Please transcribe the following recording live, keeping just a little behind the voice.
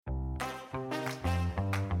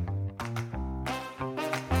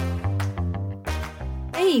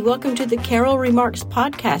Hi, welcome to the Carol Remarks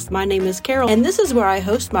podcast. My name is Carol, and this is where I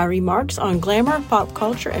host my remarks on glamour, pop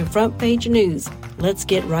culture, and front page news. Let's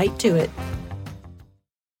get right to it.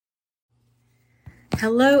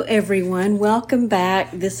 Hello, everyone. Welcome back.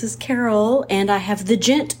 This is Carol, and I have the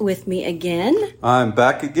gent with me again. I'm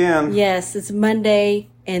back again. Yes, it's Monday,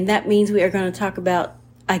 and that means we are going to talk about,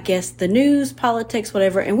 I guess, the news, politics,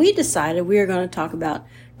 whatever. And we decided we are going to talk about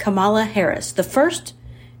Kamala Harris, the first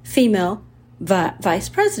female vice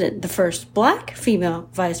president, the first black female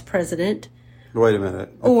vice president. Wait a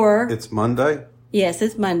minute. It's Monday? Yes,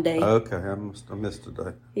 it's Monday. Okay, I missed a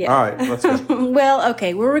day. Yeah. All right, let's go. Well,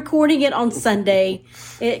 okay, we're recording it on Sunday.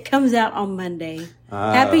 It comes out on Monday.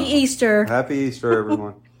 Happy Easter. Happy Easter,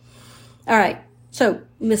 everyone. All right, so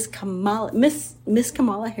Miss Kamala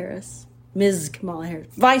Harris,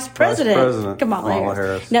 Vice President Kamala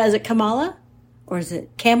Harris. Now, is it Kamala? Or is it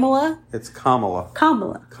Kamala? It's Kamala.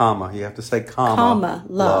 Kamala. You have to say Kamala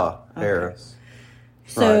Harris.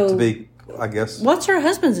 So, right, to be, I guess. What's her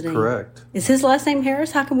husband's name? Correct. Is his last name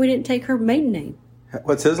Harris? How come we didn't take her maiden name?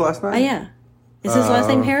 What's his last name? Yeah. Is his last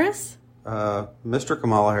name Harris? Mr.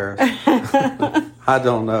 Kamala Harris. I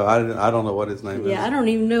don't know. I don't know what his name is. Yeah, I don't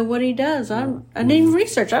even know what he does. I didn't even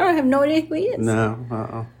research. I don't have no idea who he is.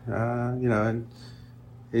 No. And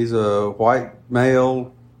he's a white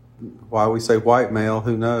male. Why we say white male,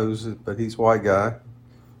 who knows? But he's a white guy.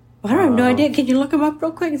 Well, I have no idea. Can you look him up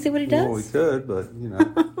real quick and see what he does? Well, we could, but,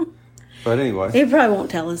 But anyway. He probably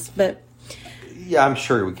won't tell us, but... Yeah, I'm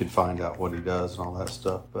sure we could find out what he does and all that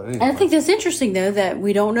stuff. But anyway. I think that's interesting, though, that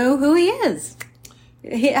we don't know who he is.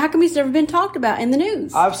 How come he's never been talked about in the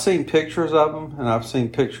news? I've seen pictures of him, and I've seen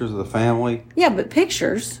pictures of the family. Yeah, but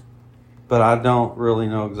pictures. But I don't really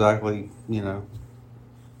know exactly,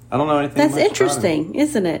 I don't know anything. That's interesting,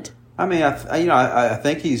 isn't it? I mean, I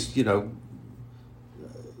think he's, he's not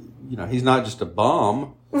just a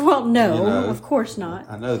bum. Well, no, of course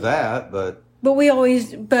not. I know that, but we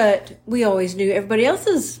always knew everybody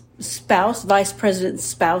else's vice president's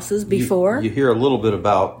spouses before. You hear a little bit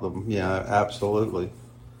about them, yeah, absolutely.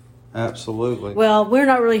 Well, we're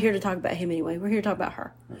not really here to talk about him anyway. We're here to talk about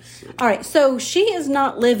her. All right, so she is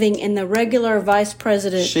not living in the regular vice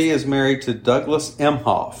president. She is married to Douglas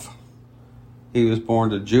Emhoff. He was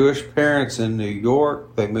born to Jewish parents in New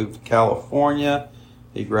York. They moved to California.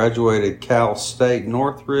 He graduated Cal State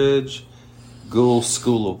Northridge,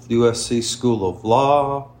 USC School of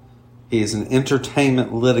Law. He is an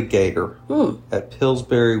entertainment litigator at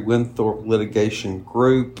Pillsbury Winthrop Litigation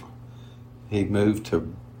Group. He moved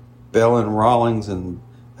to Bell and Rawlings in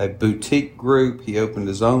a boutique group. He opened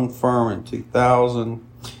his own firm in 2000.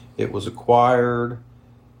 It was acquired.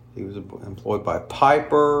 He was employed by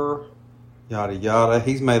Piper, yada, yada.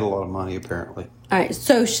 He's made a lot of money, apparently. All right,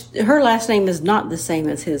 so her last name is not the same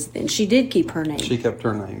as his then. She did keep her name. She kept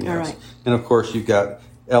her name, yes. All right. And, of course, you've got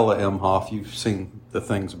Ella Emhoff. You've seen the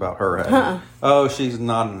things about her. Oh, she's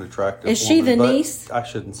not an attractive woman. Is she the niece? I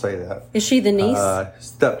shouldn't say that. Is she the niece?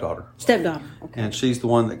 Stepdaughter. Stepdaughter, okay. And she's the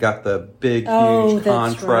one that got the big, huge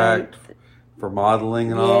contract for modeling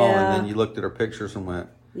and all. And then you looked at her pictures and went,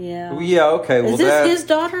 yeah, okay. Well, is this his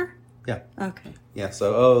daughter? Yeah. Okay. Yeah,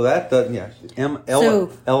 so, that doesn't,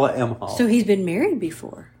 Ella Emhoff. So he's been married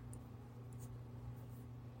before.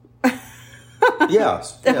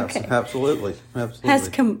 Yes, okay. Absolutely. Has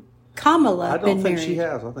Kamala been married? I don't think she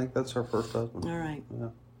has. I think that's her first husband. All right. Yeah.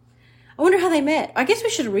 I wonder how they met. I guess we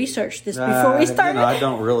should have researched this before we started. I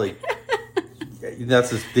don't really.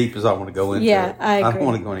 That's as deep as I want to go into it. I agree. I don't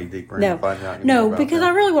want to go any deeper and find out any more about because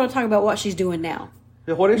that. I really want to talk about what she's doing now.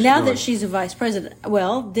 Yeah, what is she now doing? That she's a vice president?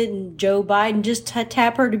 Well, didn't Joe Biden just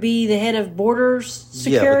tap her to be the head of border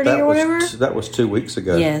security or whatever? That was 2 weeks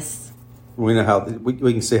ago. Yes. We know how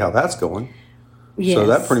we can see how that's going. Yes. So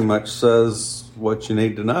that pretty much says what you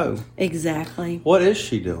need to know. Exactly. What is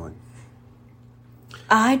she doing?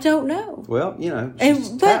 I don't know. Well, she's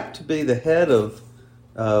tapped to be the head of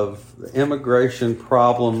immigration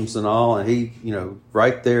problems and all, and he,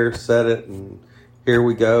 right there said it, and here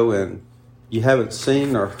we go, and you haven't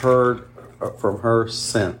seen or heard from her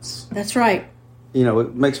since. That's right.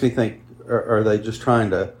 It makes me think, are they just trying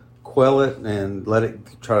to quell it and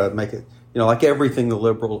try to make it, like everything the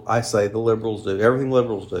liberals do, everything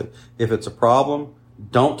liberals do. If it's a problem,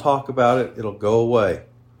 don't talk about it. It'll go away.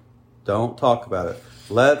 Don't talk about it.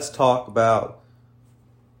 Let's talk about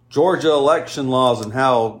Georgia election laws and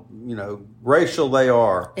how, racial they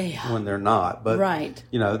are when they're not. But, right.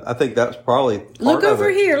 I think that's probably part Look of over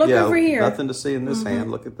it. here. Look over here. Nothing to see in this hand.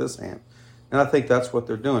 Look at this hand. And I think that's what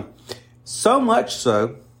they're doing. So much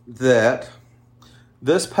so that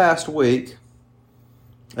this past week,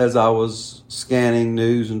 as I was scanning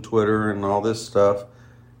news and Twitter and all this stuff,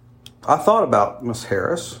 I thought about Miss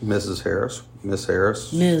Harris, Mrs. Harris, Miss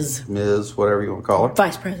Harris, Ms., whatever you want to call her.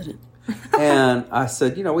 Vice President. And I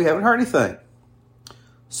said, we haven't heard anything.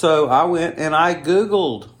 So I went and I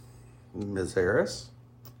Googled Ms. Harris,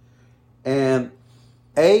 and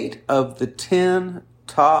 8 of the 10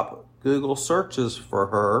 top Google searches for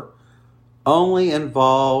her only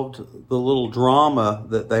involved the little drama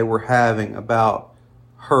that they were having about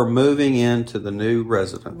her moving into the new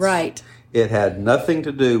residence. Right. It had nothing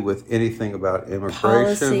to do with anything about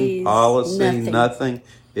immigration, policy, nothing.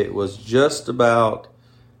 It was just about,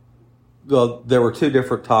 well, there were 2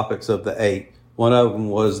 different topics of the 8. One of them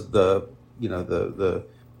was the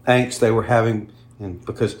angst they were having, and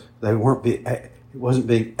because they weren't it wasn't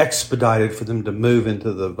being expedited for them to move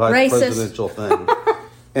into the vice presidential thing.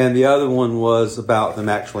 And the other one was about them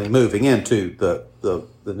actually moving into the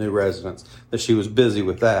new residence, that she was busy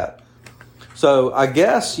with that. So I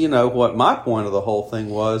guess, what my point of the whole thing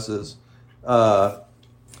is,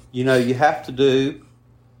 you have to do,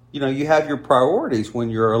 you have your priorities when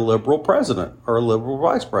you're a liberal president or a liberal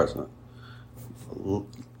vice president.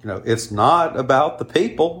 It's not about the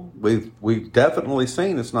people. We've definitely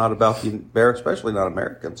seen it's not about especially not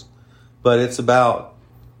Americans, but it's about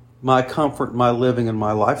my comfort, my living, and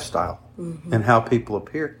my lifestyle, and how people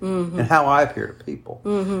appear, and how I appear to people.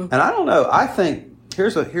 And I don't know. I think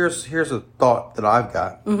here's a thought that I've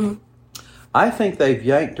got. I think they've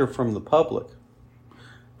yanked her from the public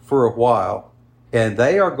for a while, and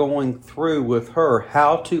they are going through with her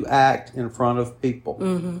how to act in front of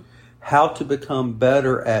people, how to become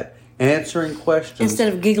better at answering questions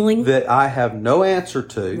instead of giggling that I have no answer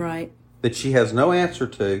to, right? That she has no answer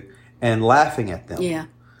to, and laughing at them. Yeah.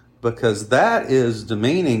 Because that is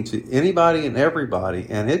demeaning to anybody and everybody,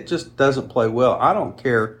 and it just doesn't play well. I don't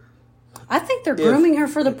care. I think they're grooming her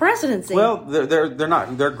for the presidency. Well, they're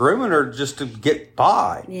not. They're grooming her just to get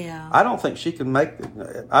by. Yeah. I don't think she can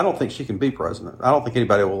I don't think she can be president. I don't think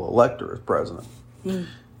anybody will elect her as president.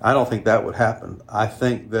 I don't think that would happen. I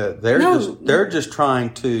think that they're just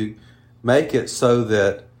trying to make it so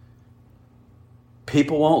that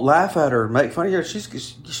people won't laugh at her and make fun of her.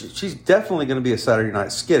 She's definitely going to be a Saturday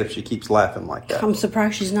night skit if she keeps laughing like that. I'm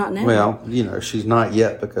surprised she's not now. Well, she's not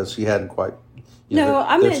yet because she hadn't quite.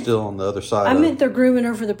 They're still on the other side. I meant they're grooming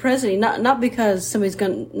her for the presidency, not because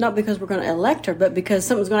we're going to elect her, but because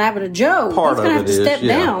something's going to happen to Joe. Part He's going to have to step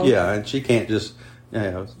down. Yeah, and she can't just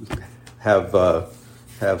have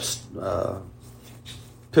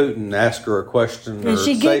Putin ask her a question or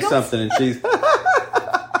say giggles? Something, and she's.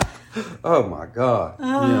 Oh my God!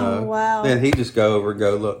 Oh wow! Then he just go over and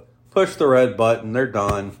go, look, push the red button. They're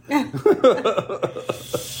done.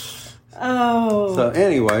 Oh. So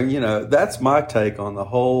anyway, that's my take on the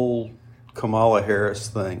whole Kamala Harris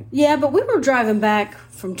thing. Yeah, but we were driving back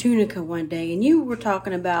from Tunica one day, and you were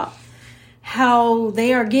talking about how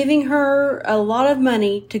they are giving her a lot of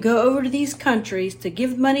money to go over to these countries, to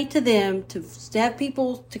give money to them, to have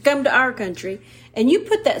people to come to our country, and you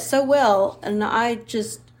put that so well, and I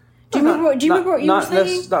just. Do you remember what you were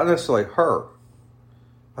saying? Not necessarily her.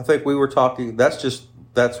 I think we were talking. That's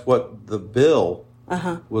what the bill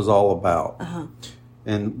was all about,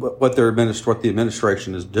 and what the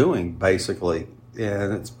administration is doing basically,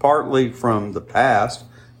 and it's partly from the past,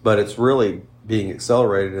 but it's really being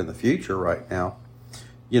accelerated in the future right now.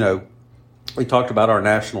 We talked about our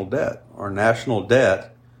national debt. Our national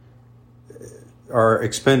debt are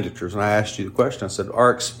expenditures, and I asked you the question. I said, "Our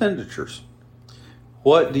expenditures.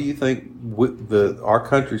 What do you think our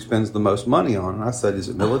country spends the most money on?" And I said, "Is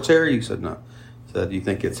it military?" You said, "No." I said, "Do you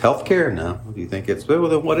think it's health care?" "No." "Do you think it's..." "Well,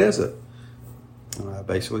 then what is it?" And I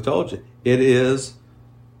basically told you. It is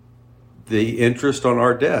the interest on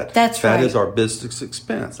our debt. That's right. That is our business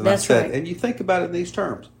expense. And That's I said, right. And you think about it in these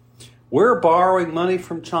terms. We're borrowing money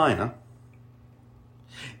from China,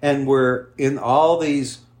 and we're in all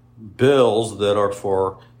these bills that are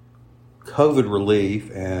for COVID relief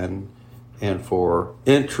and for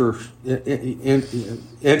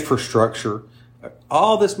infrastructure.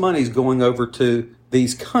 All this money is going over to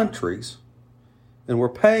these countries, and we're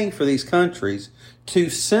paying for these countries to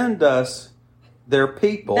send us their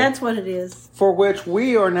people. That's what it is. For which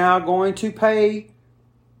we are now going to pay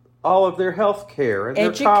all of their health care and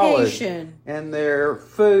their college and their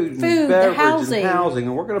food and beverage and housing,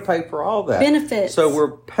 and we're going to pay for all that. Benefits. So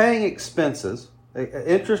we're paying expenses,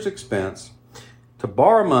 interest expense, to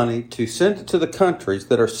borrow money to send it to the countries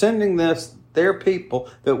that are sending their people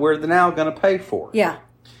that we're now going to pay for. Yeah.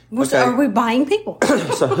 Are we buying people?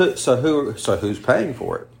 So who's paying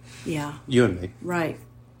for it? Yeah. You and me. Right.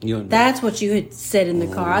 You and me. That's what you had said in the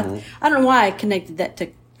car. I don't know why I connected that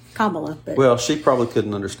to Kamala. But Well, she probably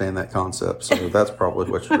couldn't understand that concept, so that's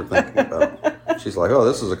probably what you're thinking about. She's like, oh,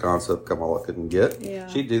 this is a concept Kamala couldn't get. Yeah.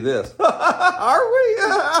 She'd do this. Are we?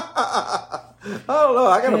 I don't know.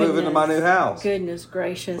 I got to move into my new house. Goodness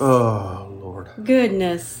gracious. Oh, Lord.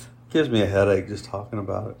 Goodness. Gives me a headache just talking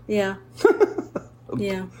about it. Yeah.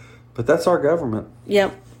 Yeah. But that's our government.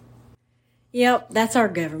 Yep. Yep, that's our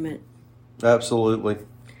government. Absolutely.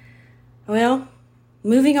 Well,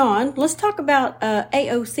 moving on, let's talk about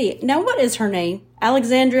AOC. Now, what is her name?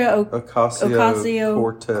 Alexandria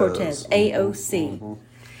Ocasio-Cortez. AOC.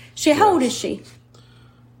 Mm-hmm. How old is she?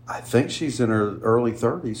 I think she's in her early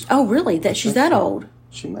 30s. Oh, really? She's that old?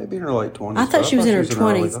 She may be in her late 20s. I thought she was in her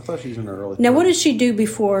 20s. I thought she was in her early 30s. Now, what did she do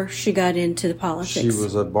before she got into the politics? She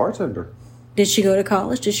was a bartender. Did she go to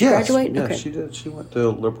college? Did she graduate? Yes, she did. She went to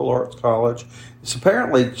a liberal arts college. She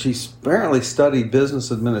apparently studied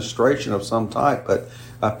business administration of some type, but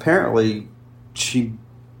apparently she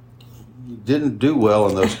didn't do well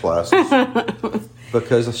in those classes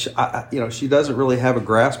because she doesn't really have a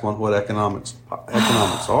grasp on what economics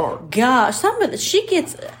are. Gosh, she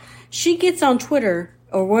gets on Twitter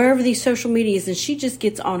or wherever these social medias, and she just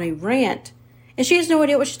gets on a rant. And she has no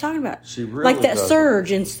idea what she's talking about. She really like that doesn't. surge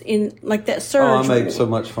in like that surge. Oh, I made so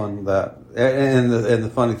much fun of that. And the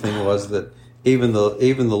funny thing was that even the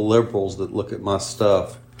liberals that look at my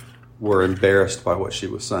stuff were embarrassed by what she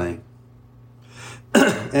was saying.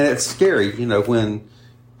 And it's scary, when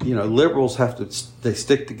liberals they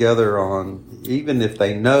stick together on, even if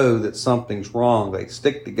they know that something's wrong, they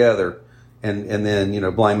stick together and then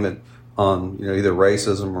blame it on either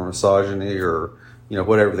racism or misogyny or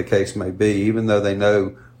whatever the case may be, even though they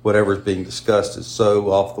know whatever's being discussed is so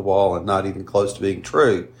off the wall and not even close to being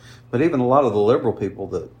true. But even a lot of the liberal people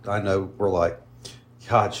that I know were like,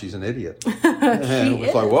 God, she's an idiot. And it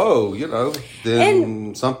was like, whoa,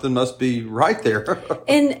 then something must be right there.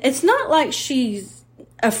 And it's not like she's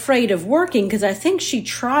afraid of working, because I think she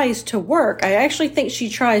tries to work. I actually think she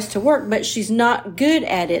tries to work, but she's not good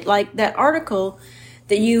at it. Like that article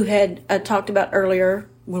that you had talked about earlier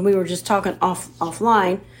when we were just talking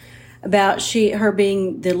offline about her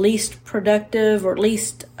being the least productive or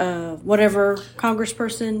least whatever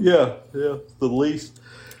congressperson. Yeah, the least,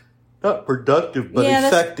 not productive, but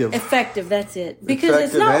effective. Effective, that's it. Because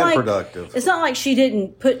it's not like productive. It's not like she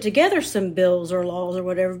didn't put together some bills or laws or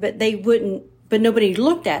whatever, but nobody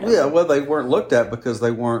looked at them. Yeah, well, they weren't looked at because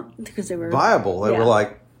they were viable. They were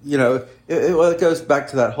like, it goes back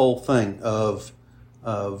to that whole thing of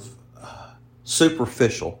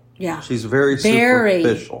superficial. Yeah. She's very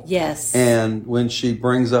superficial. Yes. And when she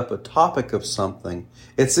brings up a topic of something,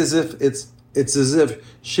 it's as if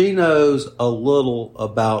she knows a little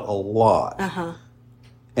about a lot. Uh-huh.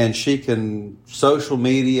 And she can social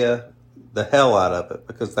media the hell out of it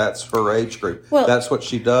because that's her age group. Well, that's what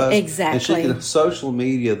she does. Exactly. And she can social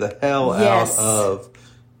media the hell out of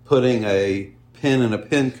putting a pen in a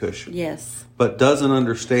pincushion. Yes. But doesn't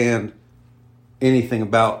understand anything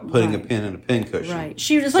about putting a pen in a pincushion. Right.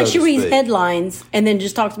 She reads headlines and then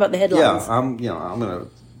just talks about the headlines. Yeah, I'm gonna.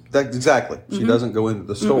 Exactly. She doesn't go into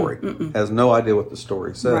the story. Has no idea what the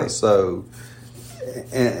story says. Right. So,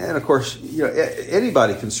 and of course,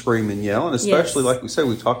 anybody can scream and yell, and especially like we said,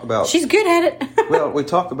 we talk about. She's good at it. Well, we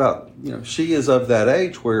talk about she is of that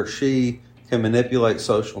age where she can manipulate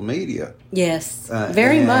social media. Yes,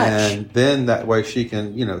 very much. And then that way she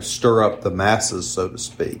can stir up the masses, so to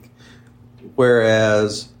speak.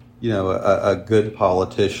 Whereas, a good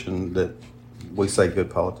politician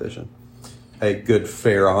a good,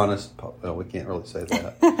 fair, honest, well, we can't really say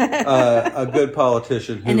that. A good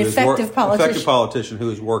politician effective politician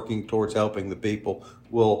who is working towards helping the people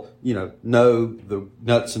will, know the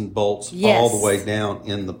nuts and bolts all the way down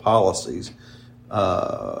in the policies.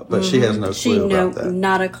 But she has no clue about that.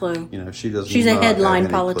 Not a clue. She doesn't. She's a headline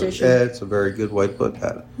politician. Yeah, it's a very good way to put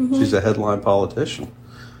that. She's a headline politician.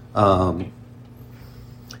 That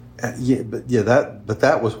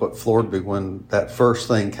was what floored me when that first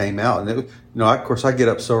thing came out, and of course, I get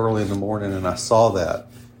up so early in the morning and I saw that,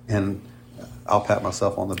 and I'll pat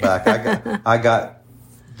myself on the back. I got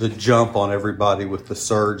the jump on everybody with the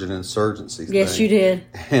surge and insurgency thing. Yes, you did.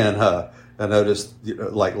 And I noticed,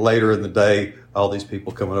 like later in the day, all these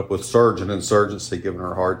people coming up with surge and insurgency, giving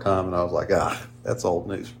her a hard time, and I was like, that's old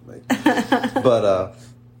news for me. But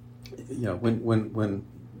when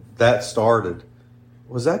that started.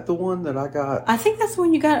 Was that the one that I got? I think that's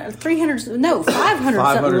when you got 500 something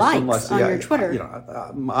likes on your Twitter.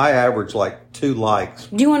 I average like 2 likes.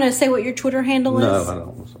 Do you want to say what your Twitter handle is? No, I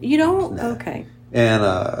don't. You don't? No. Okay. And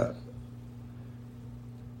I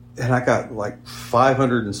got like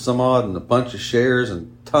 500 and some odd and a bunch of shares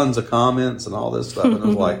and tons of comments and all this stuff. And I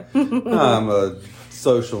was like, I'm a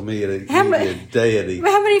social media deity.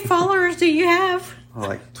 How many followers do you have?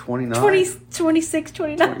 Like 29? 26,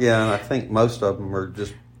 29. Yeah, and I think most of them are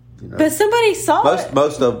just, But somebody saw it.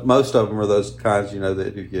 Most of them are those kinds,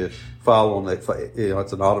 that if you follow them,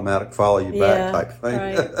 it's an automatic follow you back type thing.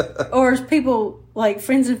 Right. Or people like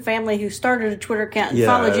friends and family who started a Twitter account and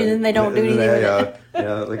followed you, and then they don't do anything with it.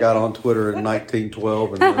 Yeah, they got on Twitter in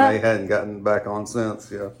 1912, and they hadn't gotten back on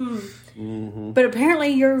since. Yeah. Mm-hmm. But apparently,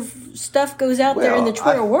 your stuff goes out there in the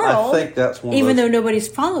Twitter world. I think that's one. Even though nobody's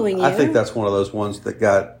following you, I think that's one of those ones that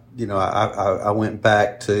got. I went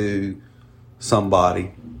back to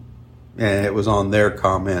somebody. And it was on their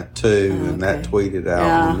comment too, and that tweeted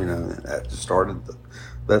out. And,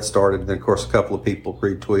 that started. And of course, a couple of people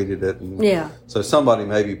retweeted it. And so somebody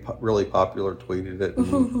maybe really popular tweeted it,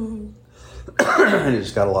 and, and it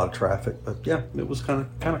just got a lot of traffic. But yeah, it was kind of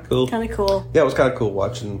cool. Kind of cool. Yeah, it was kind of cool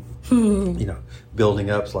watching. Building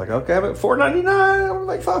up. It's like, okay, I'm at $4.99. I'm gonna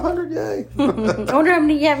make $500. Yay! I wonder how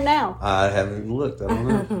many you have now. I haven't even looked. I don't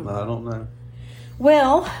know. I don't know.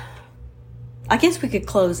 Well, I guess we could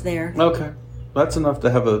close there. Okay. That's enough to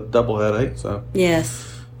have a double headache. So yes.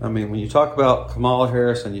 I mean, when you talk about Kamala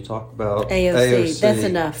Harris and you talk about AOC, that's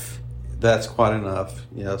enough. That's quite enough.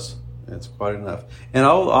 Yes, it's quite enough. And I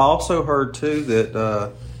also heard, too, that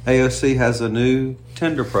AOC has a new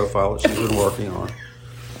Tinder profile that she's been working on.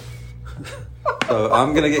 So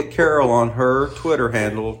I'm going to get Carol on her Twitter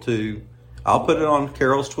handle I'll put it on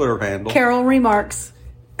Carol's Twitter handle. Carol Remarks.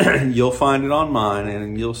 You'll find it on mine,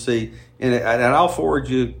 and you'll see. And I'll forward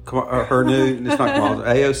you her new, it's not Kamala,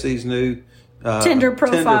 AOC's new Tinder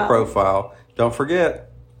profile. Don't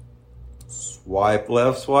forget, swipe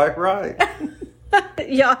left, swipe right.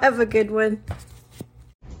 Y'all have a good one.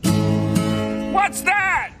 What's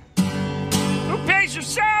that? Who pays your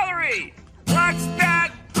salary? What's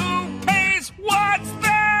that? Who pays? What's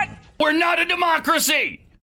that? We're not a democracy.